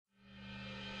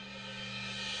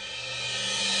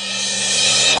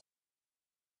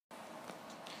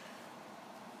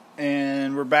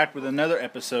we're back with another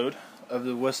episode of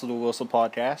the Whistle to Whistle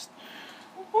podcast.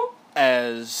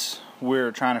 As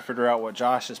we're trying to figure out what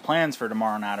Josh's plans for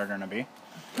tomorrow night are going to be.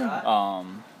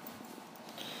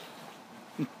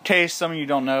 In case some of you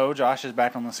don't know, Josh is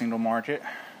back on the single market.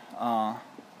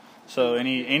 So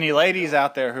any ladies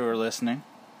out there who are listening,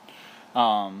 it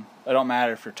don't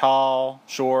matter if you're tall,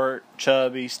 short,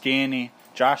 chubby, skinny.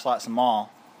 Josh likes them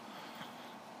all.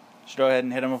 Just go ahead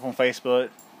and hit him up on Facebook.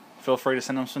 Feel free to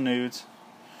send him some nudes.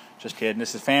 Just kidding.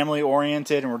 This is family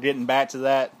oriented, and we're getting back to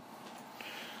that.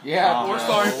 Yeah, we're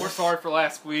sorry for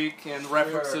last week and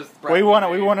references. We want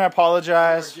to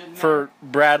apologize for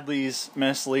Bradley's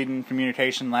misleading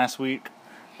communication last week.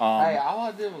 Hey, all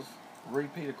I did was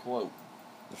repeat a quote.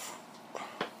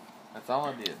 That's all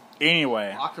I did.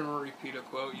 Anyway, I can repeat a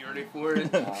quote. You ready for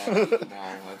it? No,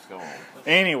 let's go on.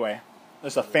 Anyway,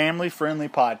 it's a family-friendly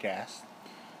podcast,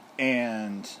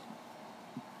 and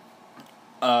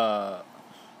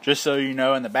just so you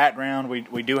know, in the background,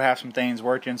 we do have some things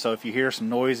working. So if you hear some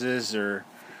noises or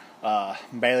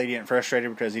Bailey getting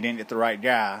frustrated because he didn't get the right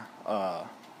guy,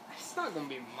 It's not gonna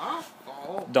be my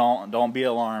fault. don't be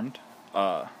alarmed.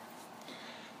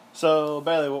 So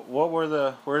Bailey,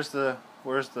 where's the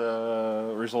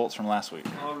results from last week?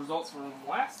 Results from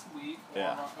last week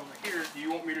Yeah. are over here. Do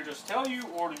you want me to just tell you,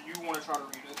 or do you want to try to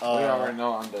read it? We already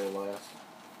know I'm dead last.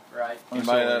 Right.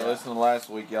 Anybody that listened to last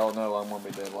week, y'all know I'm going to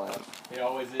be dead last. It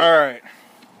always is. All right.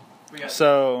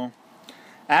 So,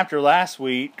 After last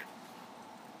week,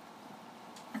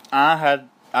 I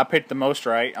picked the most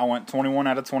right. I went 21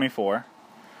 out of 24.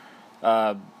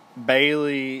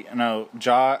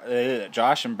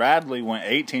 Josh and Bradley went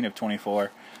 18 of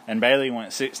 24, and Bailey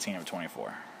went 16 of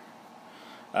 24.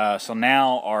 So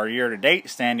now our year-to-date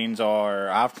standings are: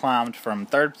 I've climbed from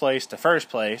third place to first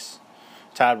place,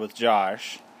 tied with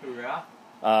Josh.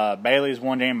 hoorah. Bailey's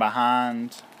one game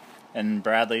behind, and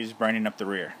Bradley's bringing up the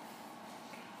rear.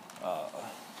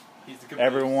 He's the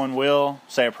Everyone will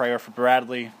say a prayer for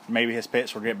Bradley. Maybe his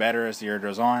pits will get better as the year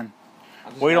goes on.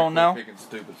 We I don't know. Picking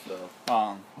stupid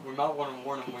stuff. We might want to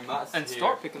warn him. We might And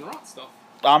start picking the right stuff.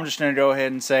 I'm just going to go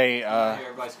ahead and say,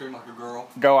 everybody scream like a girl.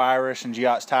 go Irish and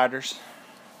Giot's Tigers.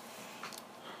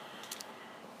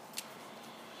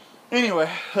 Anyway,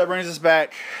 that brings us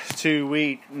back to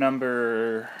week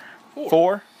number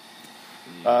 4.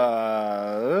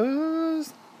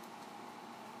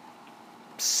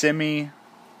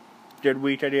 Semi-good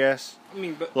week, I guess. I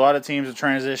mean, but A lot of teams are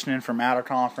transitioning from out of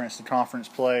conference to conference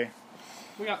play.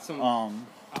 we got some.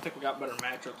 I think we got better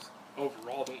matchups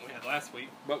overall than we had last week,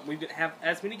 but we didn't have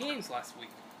as many games last week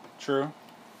True.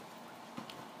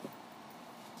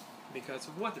 because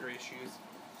of weather issues.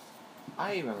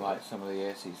 I even like some of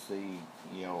the SEC,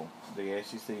 the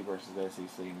SEC versus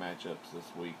SEC matchups this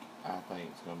week. I think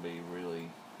it's going to be really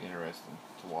interesting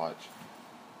to watch.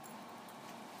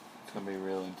 It's going to be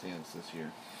real intense this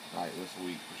year. Like this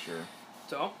week for sure.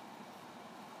 So,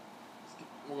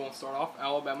 we're going to start off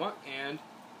Alabama and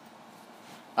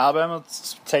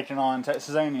Alabama's taking on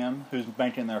Texas A&M, who's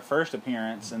making their first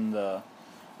appearance in the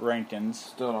rankings,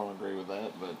 Still don't agree with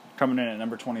that, but coming in at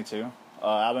number 22.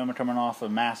 Alabama coming off a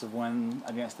massive win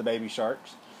against the Baby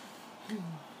Sharks.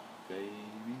 baby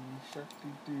shark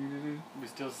doo-doo-doo-doo. We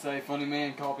still say funny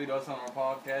man copied us on our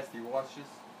podcast. He watched us.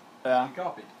 Yeah, He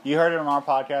copied. you heard it on our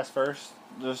podcast first.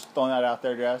 Just throwing that out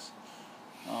there, guys.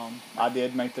 I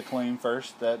did make the claim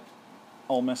first that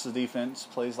Ole Miss's defense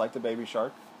plays like the Baby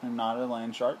Shark and not a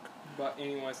land shark. But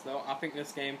anyways, though, I think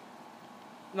this game.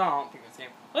 No, I don't think this game.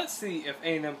 Let's see if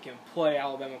A&M can play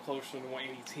Alabama closer than what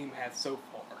any team has so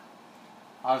far.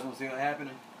 I just want to see that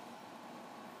happening.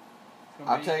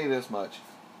 I'll tell you this much.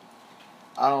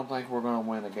 I don't think we're going to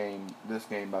win this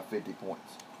game by 50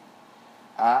 points.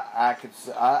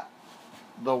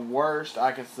 The worst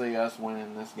I could see us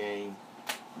winning this game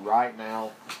right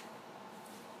now.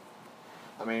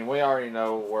 I mean, we already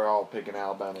know we're all picking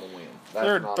Alabama to win. That's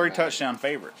They're not a 3 bad. touchdown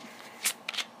favorite.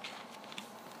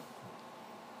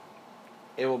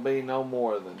 It will be no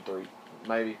more than 3,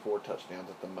 maybe 4 touchdowns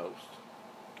at the most.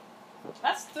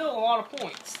 That's still a lot of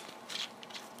points.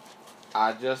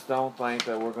 I just don't think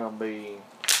that we're going to be...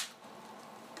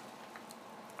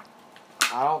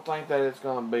 I don't think that it's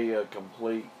going to be a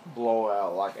complete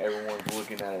blowout like everyone's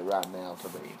looking at it right now to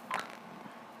be.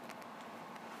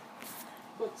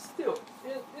 But still,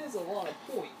 it is a lot of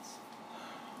points.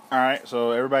 All right,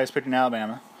 so everybody's picking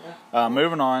Alabama. Yeah.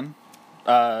 Moving on.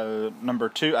 Number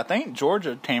 2, I think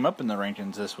Georgia came up in the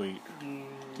rankings this week.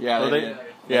 Yeah, Well, they they- did.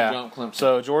 Yeah. Jumped Clemson.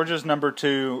 So Georgia's number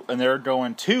 2, and they're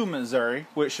going to Missouri,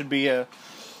 which should be a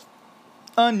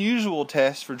unusual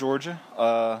test for Georgia.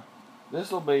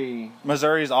 This will be.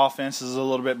 Missouri's offense is a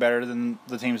little bit better than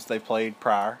the teams they played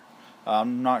prior.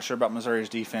 I'm not sure about Missouri's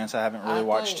defense. I haven't really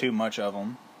watched too much of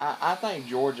them. I think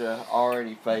Georgia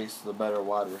already faced the better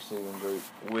wide receiving group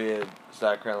with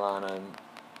South Carolina,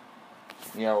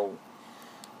 and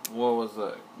what was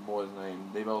the boy's name?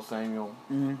 Deebo Samuel.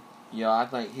 Mm-hmm. Yeah, I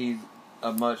think he's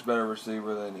a much better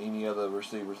receiver than any other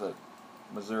receivers that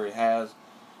Missouri has.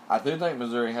 I do think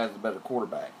Missouri has a better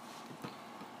quarterback.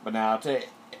 But now I'll tell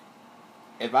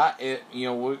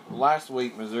you, last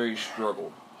week Missouri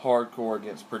struggled hardcore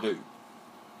against Purdue.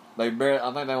 I think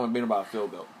they only beat them by a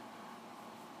field goal.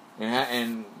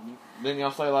 And didn't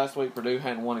y'all say last week Purdue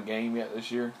hadn't won a game yet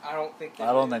this year? I don't think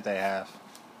they have.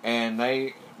 And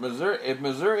if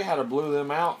Missouri had blew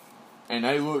them out, and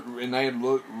they looked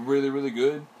really, really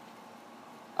good,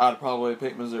 I'd probably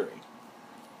pick Missouri.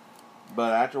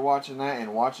 But after watching that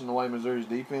and watching the way Missouri's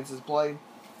defense is played,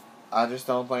 I just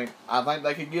don't think. I think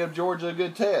they could give Georgia a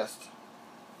good test.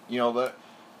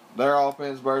 Their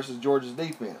offense versus Georgia's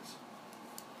defense.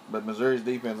 But Missouri's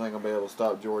defense ain't gonna be able to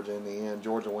stop Georgia in the end.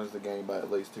 Georgia wins the game by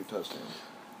at least 2 touchdowns.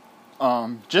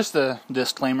 Just a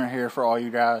disclaimer here for all you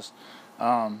guys.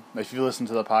 If you listened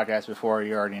to the podcast before,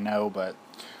 you already know, but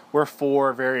we're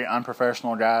 4 very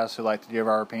unprofessional guys who like to give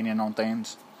our opinion on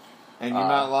things. And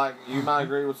you might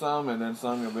agree with some, and then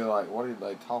some you'll be like, "What are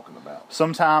they talking about?"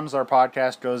 Sometimes our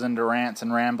podcast goes into rants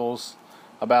and rambles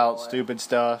about stupid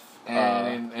stuff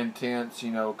and intense,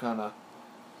 kind of.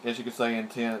 Guess you could say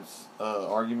intense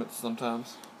arguments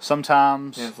sometimes.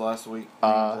 Sometimes. Intense last week.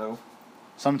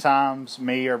 Sometimes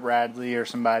me or Bradley or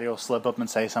somebody will slip up and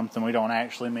say something we don't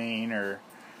actually mean, or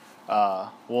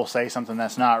we'll say something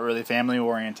that's not really family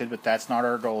oriented, but that's not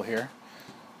our goal here.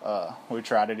 We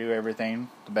try to do everything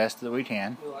the best that we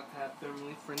can. We like to have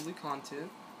family-friendly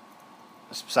content.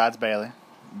 Besides Bailey.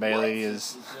 Bailey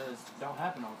is... It just don't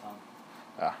happen all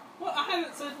the time. Well, I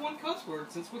haven't said one cuss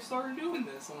word since we started doing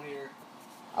this on here.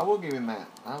 I will give him that.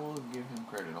 I will give him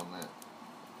credit on that.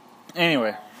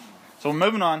 Anyway, so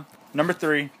moving on. Number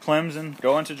 3, Clemson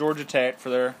going to Georgia Tech for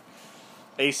their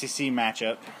ACC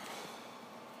matchup.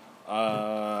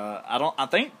 I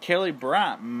think Kelly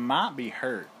Bryant might be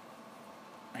hurt.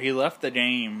 He left the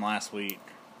game last week,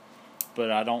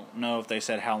 but I don't know if they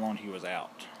said how long he was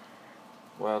out.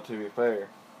 Well, to be fair,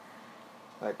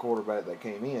 that quarterback that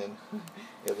came in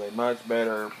is a much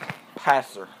better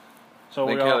passer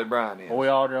than Kelly Bryant is. Are we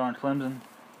all going Clemson?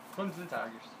 Clemson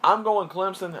Tigers. I'm going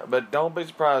Clemson, but don't be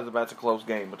surprised if that's a close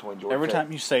game between Georgia Every Tech.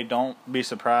 time you say don't be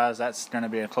surprised, that's going to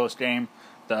be a close game.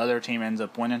 The other team ends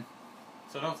up winning.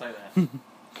 So don't say that.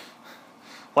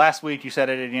 Last week you said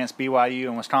it against BYU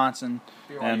and Wisconsin,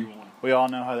 and won. we all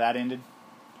know how that ended.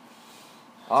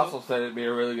 I also said it'd be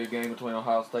a really good game between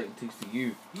Ohio State and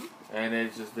TCU, and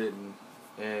it just didn't.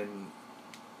 And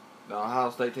the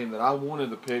Ohio State team that I wanted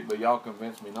to pick, but y'all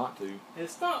convinced me not to.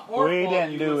 It's not our We fault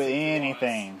didn't you do listened to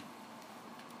anything.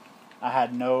 I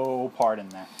had no part in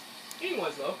that. us.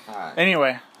 Anyways, though. All right.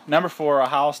 Anyway, number 4,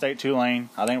 Ohio State Tulane.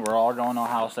 I think we're all going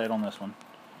Ohio State on this one.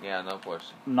 Yeah, no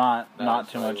question. Not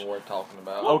That's too not much. even worth talking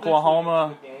about.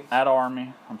 Oklahoma at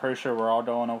Army. I'm pretty sure we're all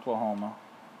going Oklahoma.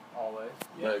 Always.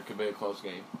 But it could be a close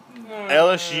game.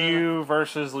 LSU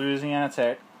versus Louisiana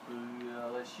Tech.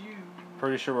 LSU.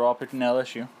 Pretty sure we're all picking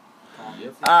LSU.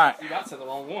 Yep. Alright, You got to the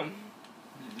wrong one.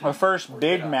 our first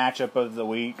big matchup of the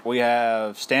week, we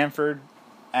have Stanford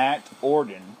at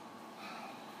Oregon.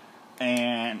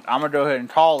 And I'm going to go ahead and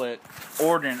call it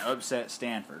Oregon upset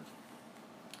Stanford.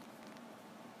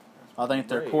 I think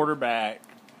their quarterback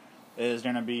is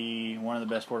going to be one of the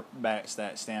best quarterbacks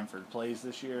that Stanford plays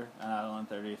this year, and I don't think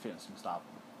their defense can stop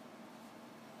them.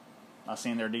 I've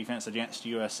seen their defense against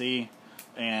USC,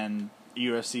 and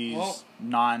USC's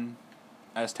not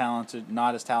as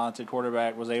talented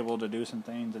quarterback was able to do some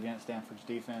things against Stanford's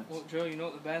defense. Well, Joe, you know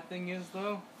what the bad thing is,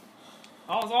 though?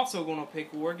 I was also going to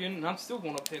pick Oregon, and I'm still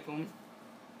going to pick them.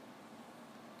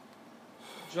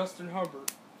 Justin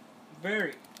Herbert.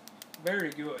 Very, very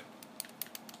good.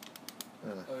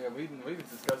 Oh yeah, we was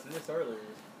discussing this earlier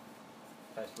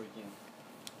past weekend.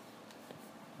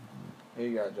 Here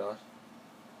you go, Josh.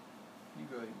 You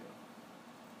go ahead and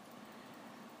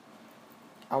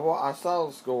I saw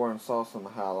the score and saw some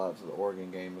highlights of the Oregon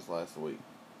game this last week.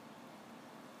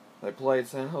 They played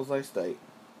San Jose State,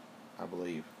 I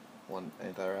believe.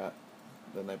 Ain't that right?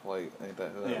 Then they played, ain't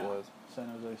that who that was? San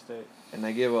Jose State. And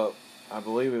they give up, I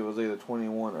believe it was either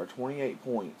 21 or 28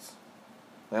 points.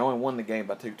 They only won the game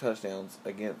by 2 touchdowns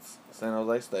against San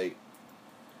Jose State.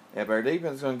 If their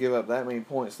defense is going to give up that many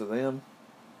points to them,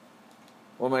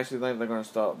 what makes you think they're going to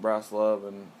stop Bryce Love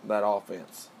and that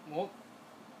offense? Well,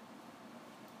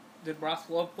 Did Bryce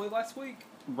Love play last week?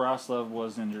 Bryce Love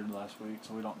was injured last week,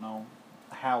 so we don't know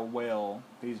how well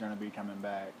he's going to be coming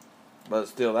back. But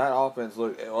still, that offense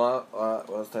looked. Well,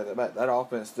 let's take that back. That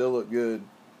offense still looked good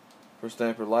for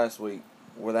Stanford last week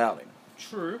without him.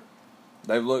 True.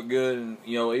 They've looked good, and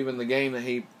even the game that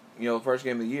he, first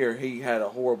game of the year, he had a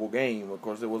horrible game. Of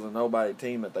course, it was a nobody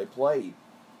team that they played,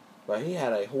 but he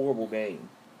had a horrible game,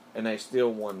 and they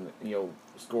still won.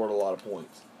 Scored a lot of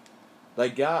points. They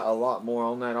got a lot more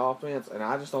on that offense, and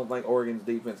I just don't think Oregon's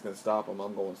defense can stop them.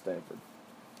 I'm going Stanford.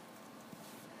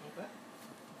 Okay.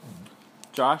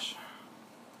 Josh,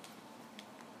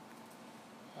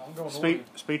 I'm going Oregon.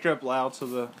 speak up loud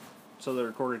so the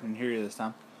recorder can hear you this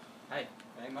time. Hey, it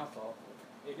ain't my fault.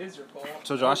 It is your fault.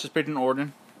 So Josh is picking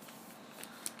Oregon.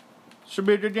 Should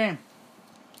be a good game.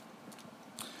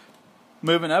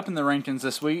 Moving up in the rankings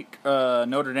this week,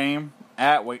 Notre Dame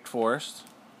at Wake Forest.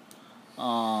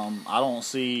 I don't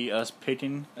see us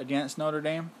picking against Notre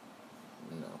Dame.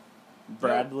 No.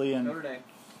 Bradley and Notre Dame.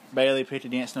 Bailey picked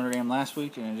against Notre Dame last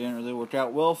week, and it didn't really work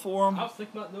out well for them. I was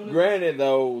thinking about doing it. Granted,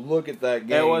 though, look at that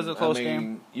game. It was a close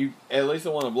game. You at least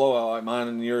it won a blowout like mine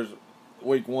and yours.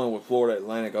 Week 1 with Florida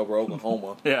Atlantic over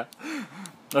Oklahoma. Yeah.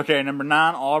 Okay, number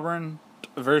 9, Auburn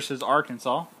versus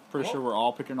Arkansas. Pretty sure we're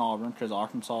all picking Auburn because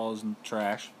Arkansas is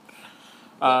trash.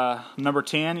 Number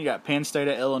 10, you got Penn State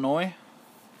at Illinois.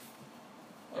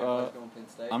 Everybody's going Penn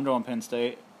State. I'm going Penn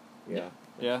State. Yeah.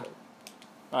 Yeah.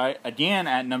 All right, again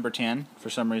at number 10, for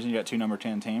some reason, you got 2 number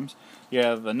 10 teams. You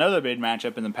have another big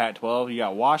matchup in the Pac-12. You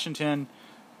got Washington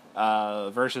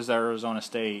versus Arizona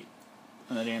State.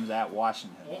 And the game's at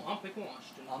Washington. Well, I'm picking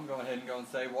Washington. I'm going ahead and go and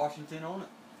say Washington on it.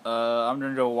 I'm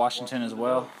going to go Washington as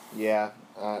well. Yeah.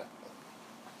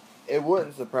 It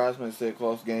wouldn't surprise me to see a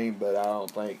close game, but I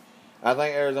think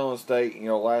Arizona State,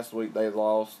 last week they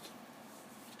lost.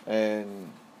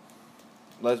 And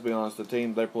let's be honest, the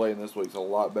team they're playing this week is a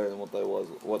lot better than what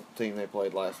the team they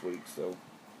played last week. So,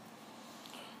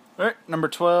 All right, number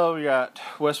 12, you got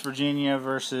West Virginia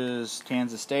versus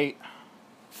Kansas State.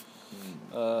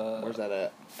 where's that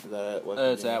at? Is that at West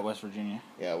Virginia? It's at West Virginia.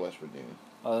 Yeah, West Virginia.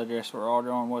 I guess we're all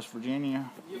going West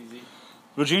Virginia. Easy.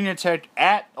 Virginia Tech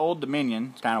at Old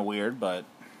Dominion. It's kind of weird, but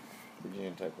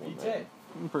Virginia Tech won that. VTech.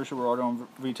 I'm pretty sure we're all going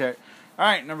VTech. All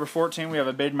right, number 14, we have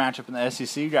a big matchup in the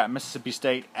SEC. You got Mississippi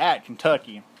State at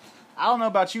Kentucky. I don't know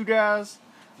about you guys,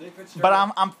 but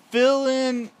I'm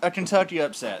feeling a Kentucky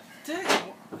upset. Dang,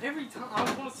 every time I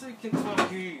want to say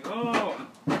Kentucky. Oh.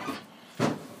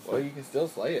 Well, you can still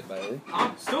say it, Bailey.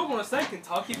 I'm still going to say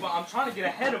Kentucky, but I'm trying to get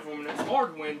ahead of them, and it's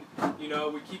hard when,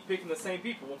 we keep picking the same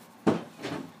people.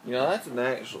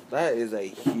 That is a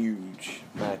huge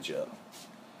matchup.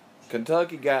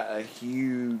 Kentucky got a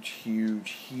huge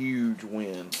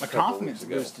win. A confidence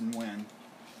boosting win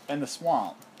in the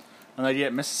swamp. And they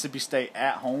get Mississippi State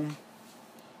at home.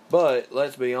 But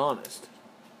let's be honest.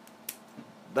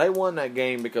 They won that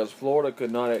game because Florida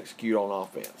could not execute on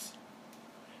offense.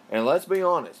 And let's be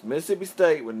honest, Mississippi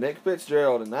State with Nick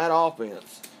Fitzgerald in that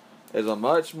offense is a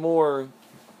much more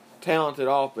talented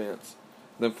offense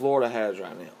than Florida has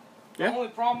right now. The only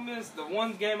problem is the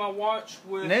one game I watched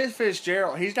with Nick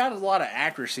Fitzgerald, he's got a lot of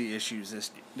accuracy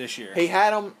issues this year. He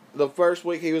had them the first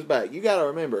week he was back. You got to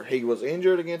remember, he was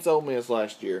injured against Ole Miss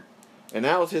last year. And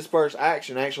that was his first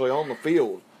action actually on the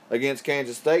field against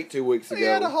Kansas State 2 weeks ago. He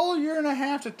had a whole year and a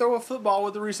half to throw a football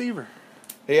with the receiver.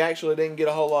 He actually didn't get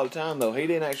a whole lot of time, though. He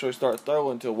didn't actually start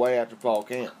throwing until way after fall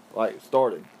camp,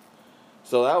 started.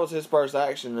 So that was his first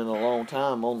action in a long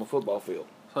time on the football field.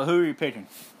 So who are you picking?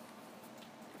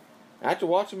 After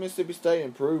watching Mississippi State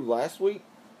improve last week,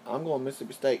 I'm going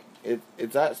Mississippi State.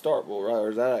 It's at Starkville, right? Or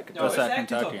is that at No, Kentucky? it's at at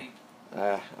Kentucky.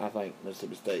 Kentucky. I think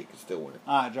Mississippi State can still win it.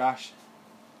 All right, Josh.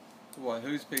 What?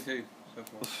 Who's P2 so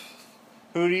far?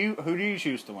 Who do you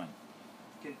choose to win?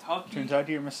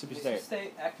 Kentucky or Mississippi Mississippi State?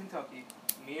 State at Kentucky.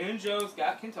 Me and Joe's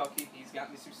got Kentucky. He's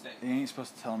got Mississippi State. You ain't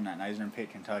supposed to tell him that. Now he's gonna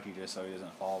pick Kentucky just so he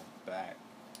doesn't fall back.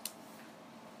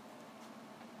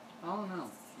 I don't know.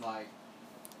 I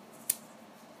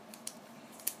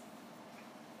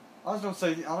just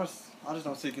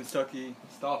don't see Kentucky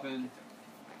stopping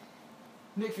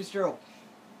Nick Fitzgerald.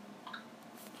 All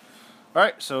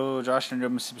right, so Josh gonna go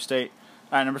Mississippi State.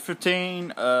 All right, number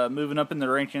 15, moving up in the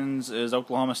rankings is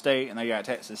Oklahoma State, and they got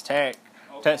Texas Tech.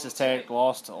 Texas Tech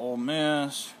lost to Ole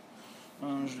Miss.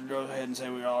 I'm just gonna go ahead and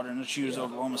say we all gonna choose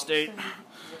Oklahoma State.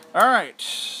 All right,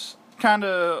 kind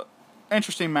of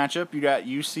interesting matchup. You got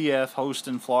UCF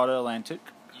hosting Florida Atlantic.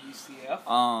 UCF.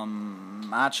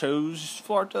 I chose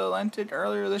Florida Atlantic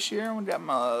earlier this year and we got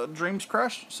my dreams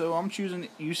crushed, so I'm choosing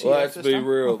UCF Let's this be time.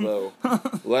 real, though.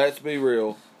 Let's be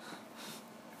real.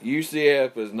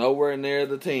 UCF is nowhere near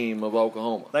the team of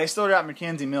Oklahoma. They still got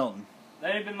Mackenzie Milton.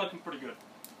 They've been looking pretty good.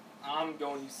 I'm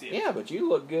going UCF. Yeah, but you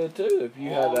look good too if you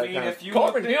Well, had that I mean, kind if of. you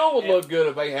Corbin look- Hill would if- look good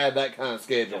if they had that kind of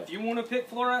schedule. If you want to pick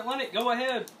Florida Atlantic, go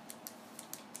ahead.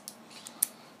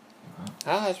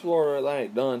 How has Florida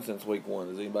Atlantic done since week 1?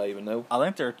 Does anybody even know? I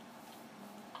think they're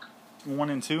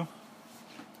 1-2.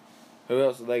 Who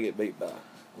else did they get beat by?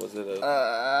 Was it a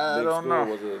I big don't school or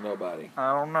know. was it a nobody?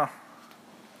 I don't know.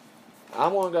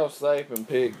 I'm gonna go safe and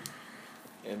pick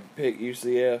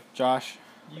UCF. Josh,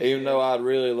 Even though I'd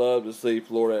really love to see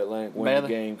Florida Atlantic win the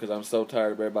Bailey? game because I'm so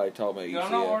tired of everybody talking Did about I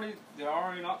UCF. not already? Did I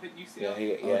already not pick UCF?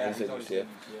 Yeah, he said UCF.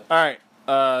 all right.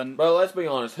 But let's be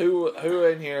honest, who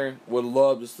in here would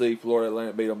love to see Florida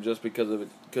Atlantic beat them just because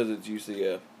it's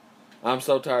UCF? I'm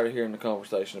so tired of hearing the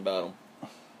conversation about them.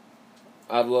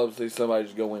 I'd love to see somebody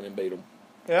just go in and beat them.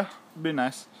 Yeah, it'd be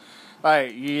nice. All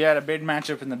right, you had a big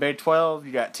matchup in the Big 12.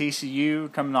 You got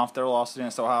TCU coming off their loss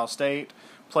against Ohio State,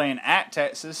 playing at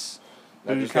Texas.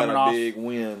 They who's just got coming a off big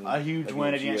win. a huge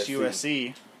win against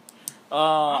USC. I'm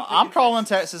I'm thinking calling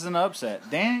Texas an upset.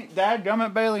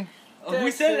 Dadgummit, Bailey. We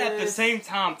said it at the Texas. same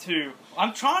time too.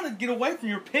 I'm trying to get away from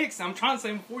your picks. I'm trying to say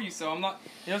them before you, so I'm not.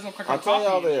 It doesn't look like I'll I'm tell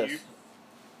y'all copying this. you.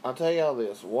 I'll tell y'all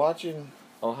this. Watching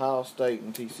Ohio State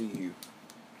and TCU,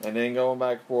 and then going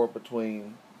back and forth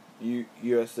between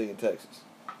USC and Texas.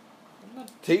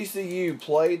 TCU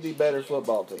played the better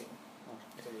football team.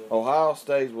 Ohio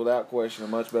State's without question a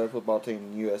much better football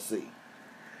team than USC.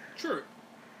 True.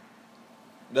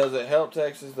 Does it help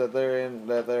Texas that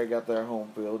they got their home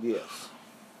field? Yes.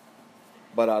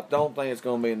 But I don't think it's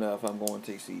going to be enough. I'm going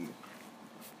TCU.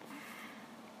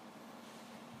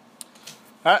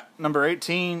 All right, number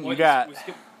 18, you Wait, got. we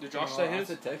skipped- Did Josh say I his?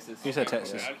 said Texas. He said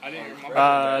Texas. I didn't hear my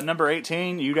bad. Number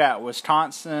 18, you got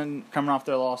Wisconsin coming off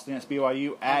their loss against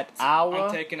BYU at Iowa.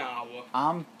 I'm taking Iowa.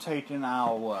 I'm taking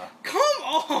Iowa. Come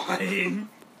on!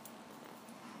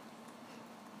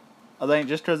 I think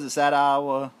just because it's at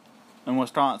Iowa and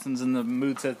Wisconsin's in the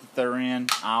mood set that they're in,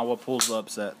 Iowa pulls the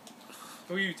upset.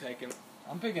 Who are you taking?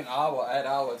 I'm picking Iowa at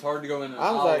Iowa. It's hard to go in.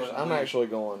 I'm actually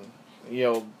going,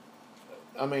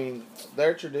 I mean,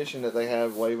 their tradition that they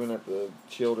have waving at the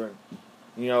children,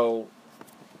 Iowa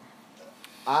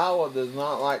does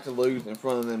not like to lose in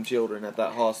front of them children at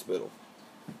that hospital.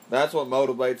 That's what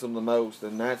motivates them the most,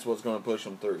 and that's what's going to push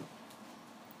them through.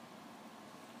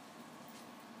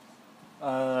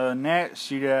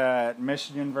 Next, you got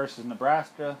Michigan versus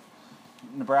Nebraska.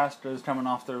 Nebraska is coming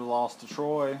off their loss to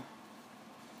Troy.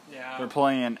 Yeah. They're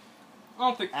playing I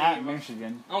don't think at any of us.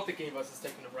 Michigan. I don't think any of us is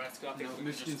taking Nebraska. I think we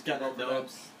Michigan's just got skip that over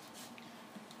dubs.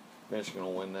 Michigan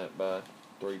will win that by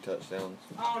 3 touchdowns.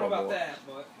 I don't know or about more. that,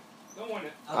 but they'll win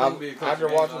it. I think it'll be a closer After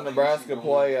game, but watching I think Nebraska Michigan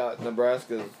play,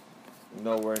 Nebraska's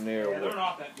nowhere near. Yeah, they're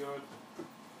not that good.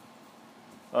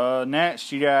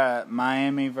 Next, you got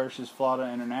Miami versus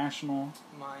Florida International.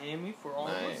 Miami for all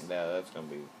of us. That's gonna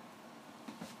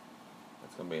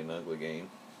be an ugly game.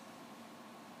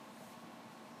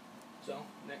 So,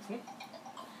 next one.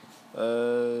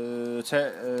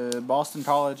 Boston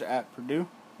College at Purdue.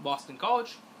 Boston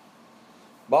College.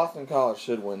 Boston College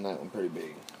should win that one pretty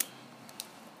big.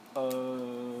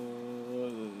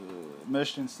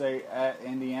 Michigan State at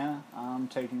Indiana. I'm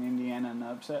taking Indiana in the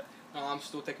upset. I'm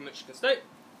still taking Michigan State.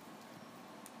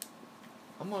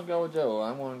 I'm gonna go with Joe.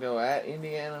 I'm gonna go at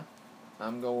Indiana.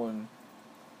 I'm going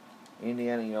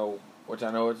Indiana. Which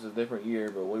I know it's a different year,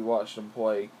 but we watched them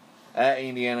play at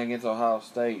Indiana against Ohio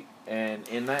State, and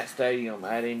in that stadium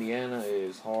at Indiana it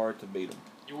is hard to beat them.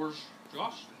 Yours,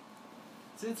 Josh.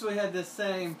 Since we had the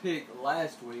same pick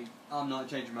last week, I'm not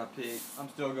changing my pick. I'm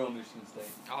still going Michigan State.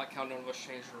 I like how none of us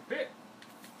changed our pick.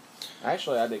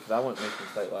 Actually, I did because I went Michigan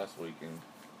State last week, and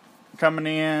Coming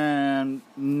in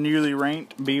newly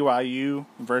ranked BYU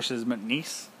versus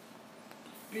McNeese.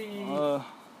 The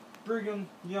Brigham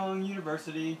Young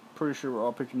University. Pretty sure we're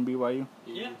all picking BYU.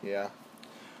 Yeah. yeah.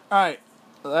 All right,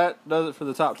 that does it for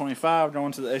the top 25.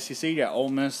 Going to the SEC, you got Ole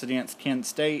Miss against Kent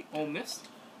State. Ole Miss.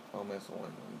 Ole Miss will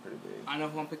win pretty big. I know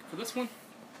who I'm picking for this one.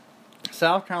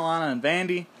 South Carolina and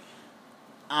Vandy.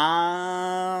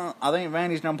 I think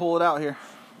Vandy's gonna pull it out here.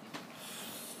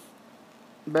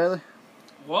 Bailey.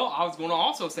 Well, I was going to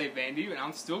also say Vandy, and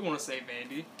I'm still going to say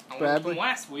Vandy. I went with Bradley? them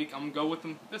last week. I'm going to go with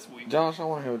them this week. Josh, I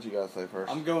want to hear what you guys say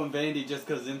first. I'm going Vandy just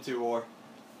because them two are.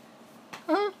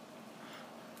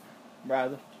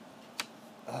 Bradley.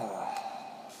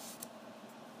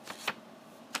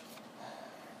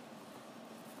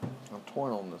 I'm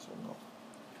torn on this one though,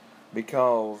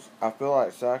 because I feel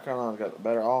like South Carolina's got the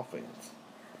better offense.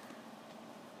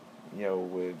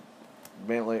 With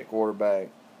Bentley at quarterback,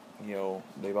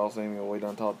 Debo Samuel, we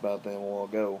done talked about them a while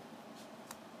ago.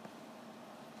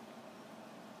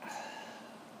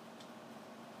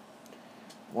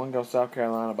 One goes South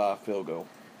Carolina by a field goal.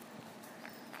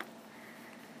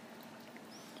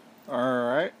 All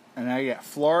right. And now you got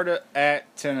Florida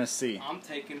at Tennessee. I'm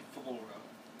taking Florida.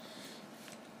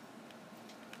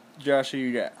 Josh, who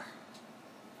you got?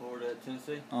 Florida at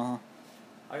Tennessee. Uh-huh.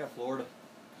 I got Florida.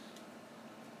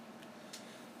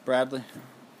 Bradley?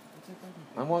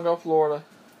 I'm going to go Florida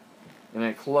in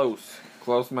a close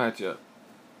matchup.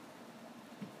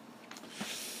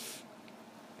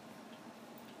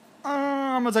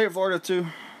 I'm going to take Florida, too,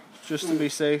 just to be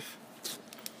safe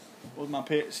with my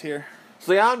picks here.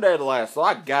 See, I'm dead last, so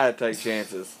I got to take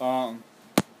chances. You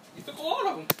took a lot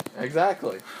of them.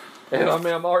 Exactly. And I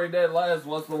mean, I'm already dead last.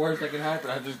 What's the worst that can happen?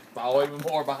 I just fall even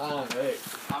more behind. Hey,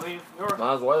 I mean,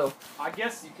 might as well. I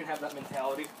guess you can have that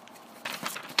mentality.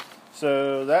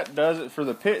 So that does it for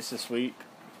the picks this week.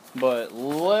 But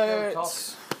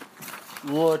let's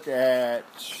look at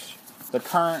the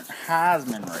current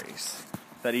Heisman race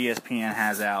that ESPN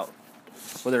has out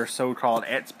with their so-called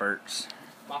experts.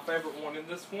 My favorite one in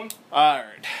this one.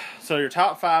 Alright, so your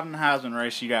top 5 in the Heisman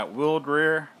race, you got Will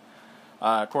Greer,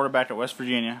 quarterback at West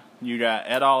Virginia. You got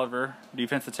Ed Oliver,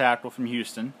 defensive tackle from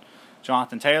Houston.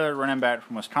 Jonathan Taylor, running back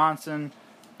from Wisconsin.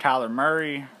 Kyler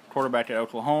Murray, quarterback at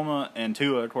Oklahoma. And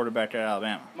Tua, quarterback at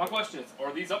Alabama. My question is,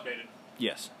 are these updated?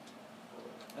 Yes.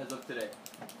 As of today.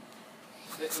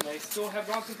 They still have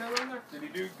Jonathan Taylor in there? Did he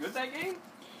do good that game?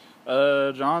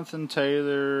 Jonathan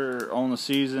Taylor on the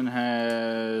season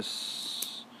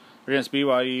has... Against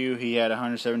BYU, he had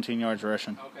 117 yards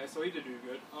rushing. Okay, so he did do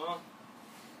good.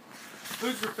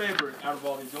 Who's your favorite out of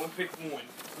all these? You only pick one.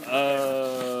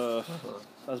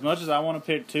 As much as I want to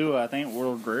pick two, I think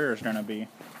Will Greer is going to be.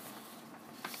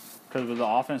 Because with the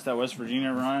offense that West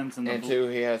Virginia runs. And two,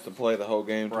 he has to play the whole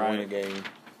game to win a game.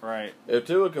 Right. If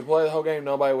Tua could play the whole game,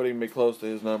 nobody would even be close to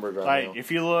his numbers right now. Like, if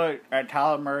you look at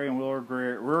Kyler Murray and Will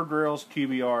Greer, Will Greer's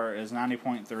QBR is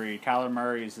 90.3, Kyler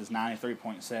Murray's is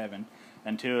 93.7,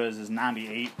 and Tua's is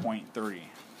 98.3.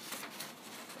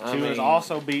 Tua's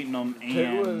also beating them,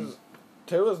 and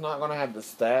Tua's not going to have the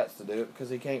stats to do it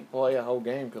because he can't play a whole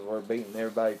game because we're beating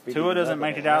everybody. Tua doesn't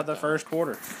make it out of the first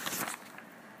quarter.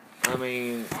 I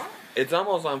mean, it's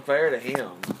almost unfair to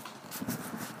him.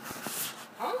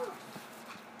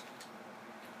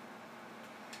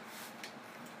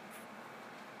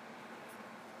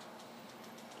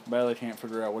 Bailey can't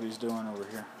figure out what he's doing over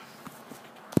here.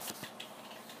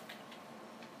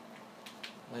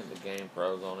 I think the game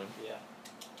froze on him. Yeah.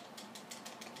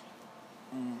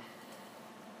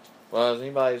 Well, has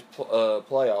anybody's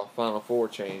playoff Final Four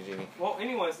changed any? Well,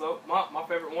 anyways, though, my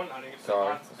favorite one, I think it's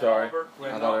Sorry. Oliver.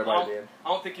 I thought everybody did. I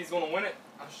don't think he's going to win it.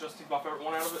 That's just he's my favorite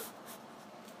one out of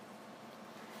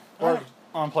it.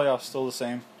 On playoffs, still the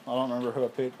same. I don't remember who I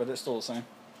picked, but it's still the same.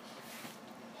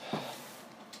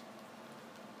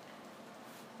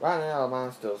 Right now,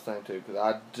 mine's still the same too, because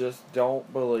I just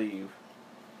don't believe,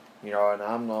 and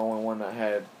I'm the only one that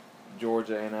had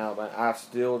Georgia and Alabama. I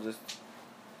still just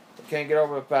can't get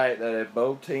over the fact that if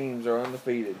both teams are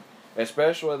undefeated,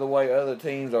 especially the way other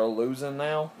teams are losing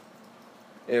now,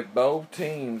 if both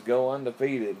teams go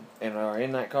undefeated and are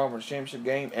in that conference championship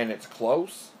game and it's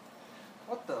close,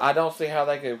 I don't see how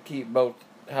they could keep the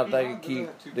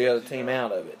other team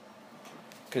out of it.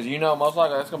 Because most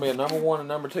likely that's going to be a number 1 and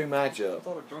number 2 matchup. I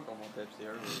thought I was drunk on my Pepsi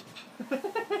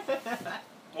earlier.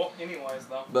 Well, anyways,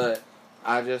 though. But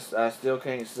I still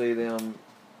can't see them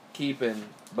keeping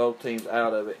both teams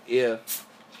out of it if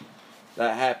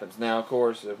that happens. Now, of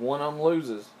course, if one of them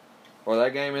loses or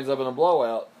that game ends up in a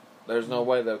blowout, there's no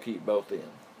way they'll keep both in.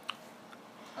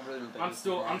 I'm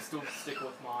still sticking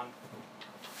with mine.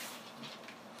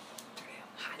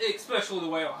 Especially the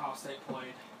way Ohio State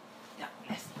played. Yeah.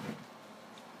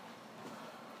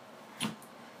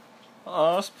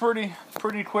 It's a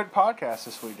pretty quick podcast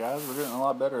this week, guys. We're getting a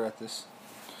lot better at this.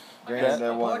 Granted,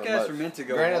 podcasts are meant to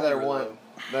go. Granted, longer,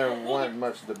 there wasn't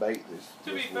much debate this.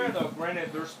 To be fair, though,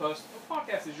 granted, they're supposed. The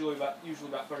podcast is usually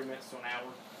about 30 minutes to an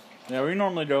hour. Yeah, we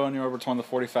normally go anywhere between the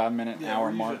 45-minute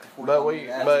hour mark. But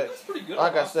That's pretty good.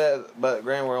 like I said,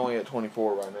 granted, we're only at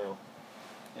 24 right now.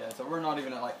 Yeah, so we're not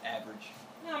even at like average.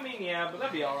 Yeah, I mean, yeah, but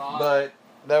that'd be alright. But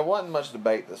there wasn't much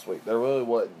debate this week. There really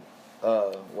wasn't.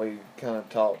 We kind of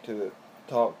talked through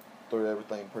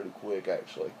everything pretty quick,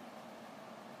 actually.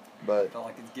 I But feel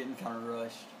like it's getting kind of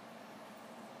rushed.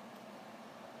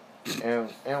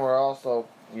 and we're also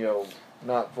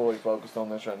not fully focused on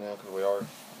this right now because we are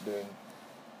doing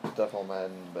stuff on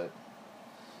Madden. But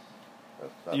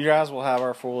You guys will have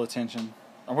our full attention.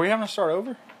 Are we having to start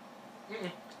over?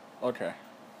 Mm-mm. Okay.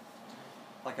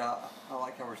 Like I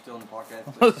like how we're still in the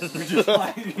podcast. But we're just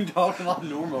like talking like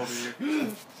normal over here.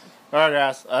 All right,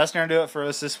 guys. That's going to do it for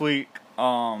us this week.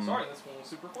 Sorry, this one was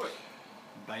super quick.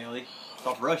 Bailey,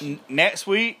 stop rushing. Next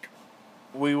week,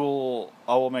 I will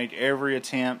make every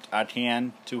attempt I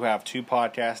can to have 2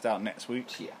 podcasts out next week.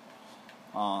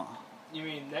 Yeah. You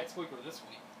mean next week or this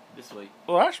week? This week.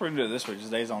 Well, actually, we can do it this week.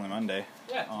 Today's only Monday.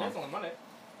 Yeah, today's only Monday.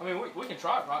 I mean, we can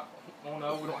try it, right? Oh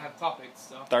no, we don't have topics,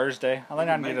 so. Thursday. I think I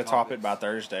can make get a topic topics. by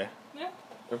Thursday. Yeah.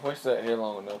 If we sat here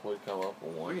long enough, we'd come up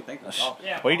with We one. can think of Sh- topics.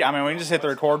 Yeah. We can just hit the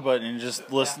record button and just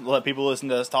listen. Let people listen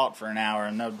to us talk for an hour,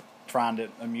 and they'll find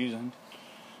it amusing.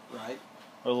 Right.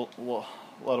 Or we'll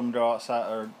let them go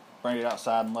outside, or bring it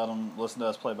outside and let them listen to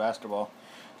us play basketball.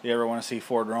 If you ever want to see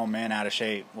 4 grown men out of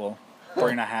shape, well,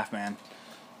 3.5 man.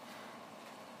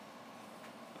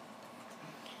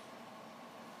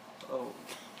 Oh.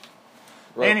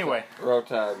 Anyway. Roll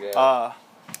Tide, yeah.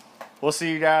 We'll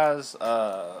see you guys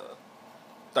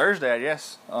Thursday, I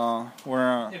guess. We're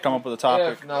gonna come up with a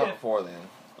topic. If not before then.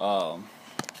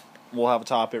 We'll have a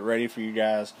topic ready for you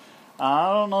guys.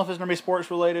 I don't know if it's gonna be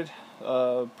sports related.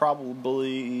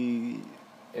 Probably.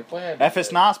 If we had, If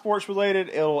it's not sports related,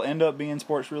 it'll end up being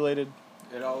sports related.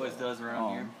 It always does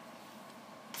around here.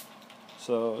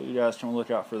 So you guys can look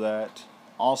out for that.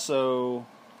 Also,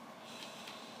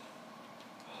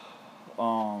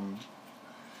 the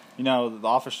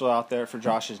official out there for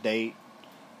Josh's date.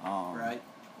 Right.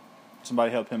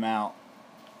 Somebody help him out.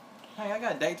 Hey, I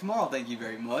got a date tomorrow. Thank you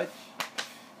very much.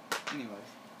 Anyways.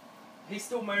 He's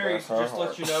still married, Bless her just to let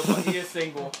heart. you know, but he is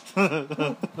single.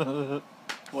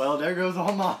 Well, there goes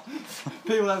all my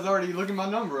people that's already looking my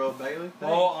number up, Bailey.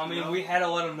 Well, I Thanks, mean, you know. we had to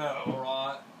let him know,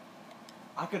 alright?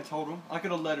 I could have told him. I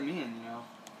could have let him in, you know.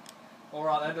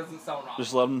 Alright, that doesn't sound right.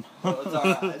 Just let him. Well, it's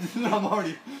alright. I'm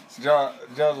already. Josh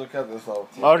will cut this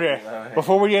off. Okay,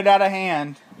 before we get out of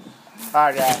hand,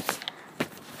 alright guys,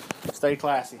 stay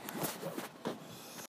classy.